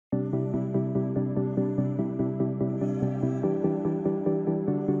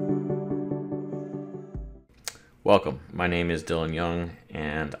Welcome, my name is Dylan Young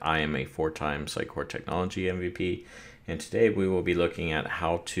and I am a 4-time Sitecore Technology MVP, and today we will be looking at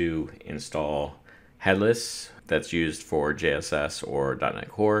how to install Headless that's used for JSS or .NET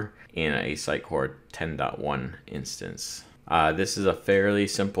Core in a Sitecore 10.1 instance. This is a fairly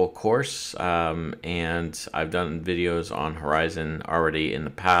simple course and I've done videos on Horizon already in the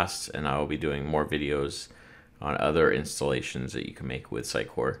past, and I will be doing more videos on other installations that you can make with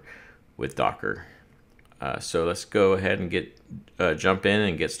Sitecore with Docker. So let's go ahead and jump in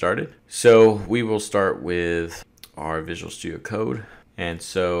and get started. So we will start with our Visual Studio Code. And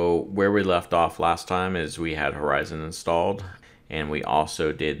so where we left off last time is we had Horizon installed, and we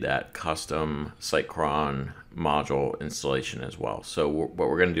also did that custom Sitecore module installation as well. So what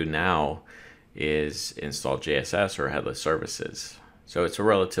we're going to do now is install JSS or headless services. So it's a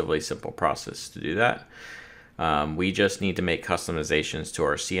relatively simple process to do that. We just need to make customizations to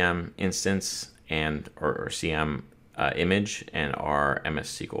our CM instance and or CM image and our MS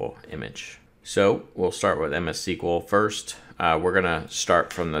SQL image. So we'll start with MS SQL first. We're gonna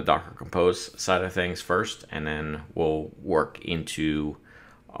start from the Docker Compose side of things first, and then we'll work into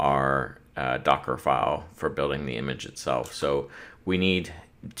our Docker file for building the image itself. So we need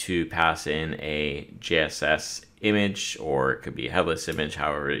to pass in a JSS image, or it could be a headless image,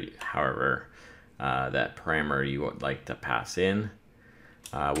 however that parameter you would like to pass in.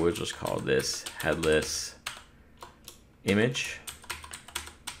 We'll just call this headless image,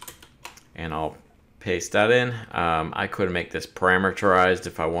 and I'll paste that in. I could make this parameterized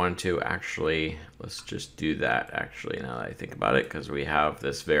if I wanted to. Actually, let's just do that actually, now that I think about it, because we have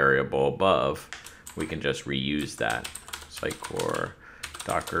this variable above. We can just reuse that. Sitecore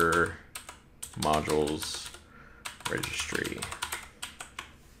Docker modules registry.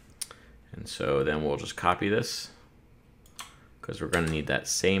 And so then we'll just copy this, because we're going to need that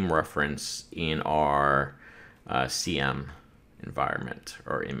same reference in our CM environment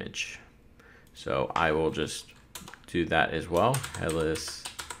or image. So I will just do that as well, headless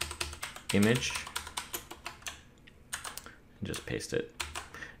image, and just paste it.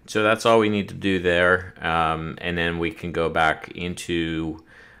 So that's all we need to do there, and then we can go back into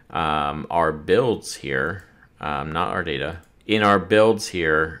our builds here, not our data. In our builds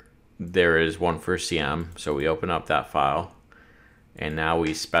here, there is one for CM, so we open up that file. And now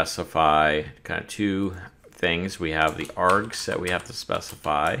we specify kind of two things. We have the args that we have to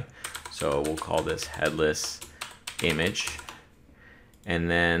specify. So we'll call this headless image. And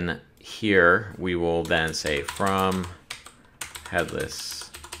then here we will then say from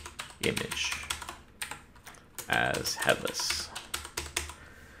headless image as headless.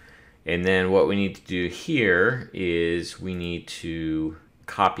 And then what we need to do here is we need to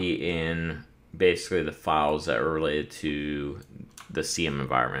copy in basically the files that are related to the CM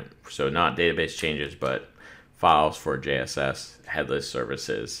environment. So not database changes, but files for JSS headless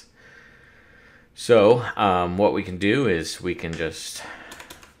services. So what we can do is we can just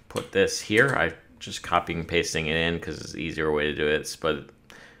put this here. I just copying and pasting it in because it's an easier way to do it, but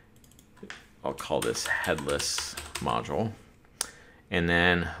I'll call this headless module. And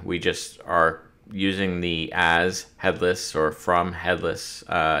then we just are using the as headless or from headless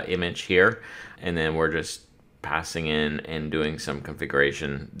image here, and then we're just passing in and doing some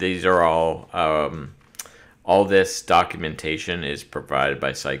configuration. These are all this documentation is provided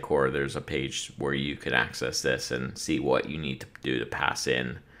by Sitecore. There's a page where you can access this and see what you need to do to pass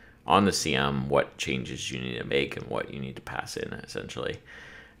in on the CM, what changes you need to make and what you need to pass in essentially.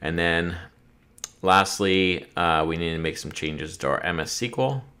 And then lastly, we need to make some changes to our MS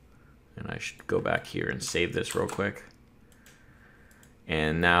SQL. And I should go back here and save this real quick.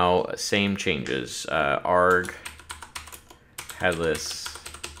 And now same changes, arg headless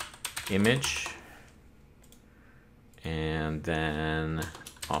image, and then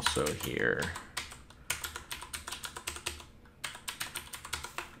also here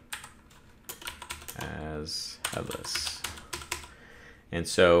as headless. And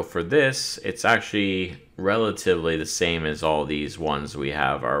so for this, it's actually relatively the same as all these ones we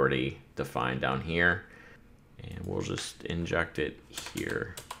have already defined down here. And we'll just inject it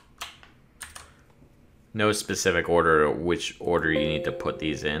here. No specific order, which order you need to put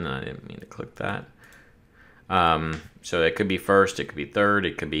these in. I didn't mean to click that. So it could be first, it could be third,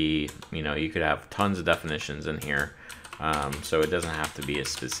 it could be, you could have tons of definitions in here. So it doesn't have to be a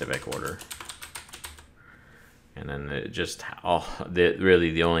specific order. And then it just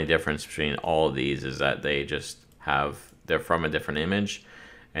really the only difference between all of these is that they're from a different image,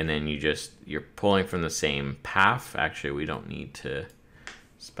 and then you're pulling from the same path. Actually, we don't need to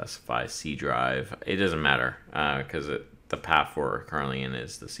specify C drive. It doesn't matter because the path we're currently in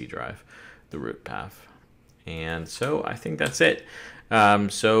is the C drive, the root path. And so I think that's it.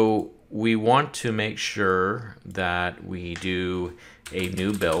 So we want to make sure that we do a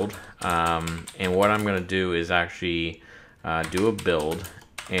new build. And what I'm going to do is actually do a build,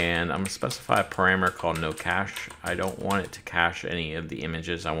 and I'm going to specify a parameter called no cache. I don't want it to cache any of the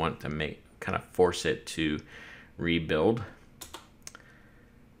images. I want to kind of force it to rebuild.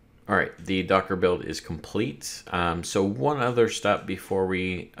 All right, the Docker build is complete. So one other step before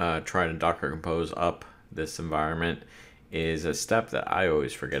we try to Docker compose up this environment is a step that I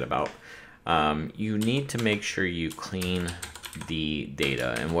always forget about. You need to make sure you clean the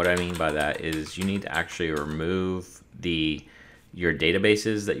data. And what I mean by that is you need to actually remove your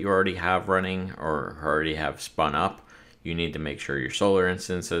databases that you already have running or already have spun up. You need to make sure your Solar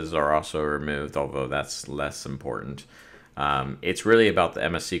instances are also removed, although that's less important. It's really about the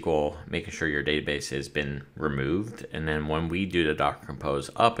MS SQL, making sure your database has been removed. And then when we do the Docker compose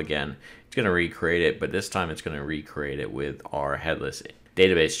up again, it's going to recreate it, but this time it's going to recreate it with our headless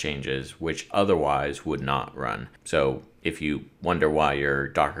database changes, which otherwise would not run. So if you wonder why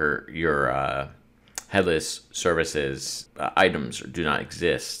your headless services items do not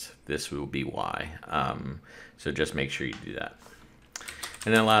exist, this will be why. So just make sure you do that.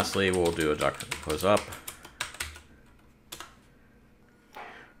 And then lastly, we'll do a Docker compose up.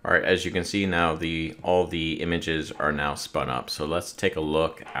 All right, as you can see now, all the images are now spun up. So let's take a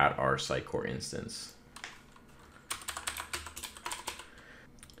look at our Sitecore instance.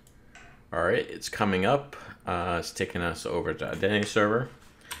 All right, it's coming up. It's taking us over to Identity Server.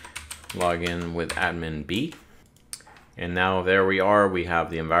 Log in with admin B. And now there we are. We have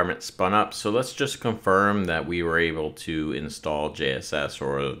the environment spun up. So let's just confirm that we were able to install JSS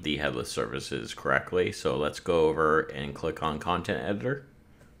or the headless services correctly. So let's go over and click on Content Editor.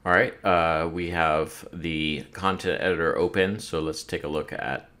 All right, we have the content editor open, so let's take a look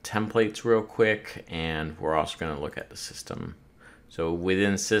at templates real quick, and we're also going to look at the system. So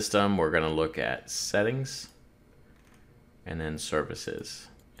within system, we're going to look at settings and then services,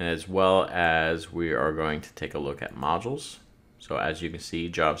 and as well as we are going to take a look at modules. So as you can see,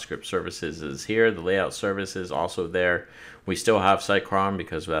 JavaScript services is here, the layout service is also there. We still have Sitecore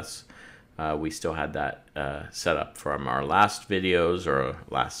because that's we still had that set up from our last videos or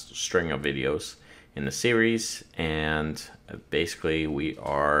last string of videos in the series, and basically we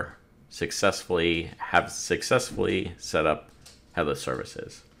have successfully set up headless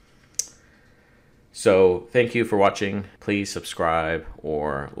services. So thank you for watching. Please subscribe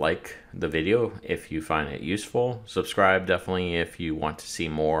or like the video if you find it useful. Subscribe definitely if you want to see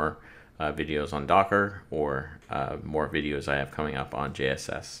more videos on Docker or more videos I have coming up on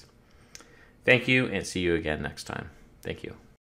JSS. Thank you, and see you again next time. Thank you.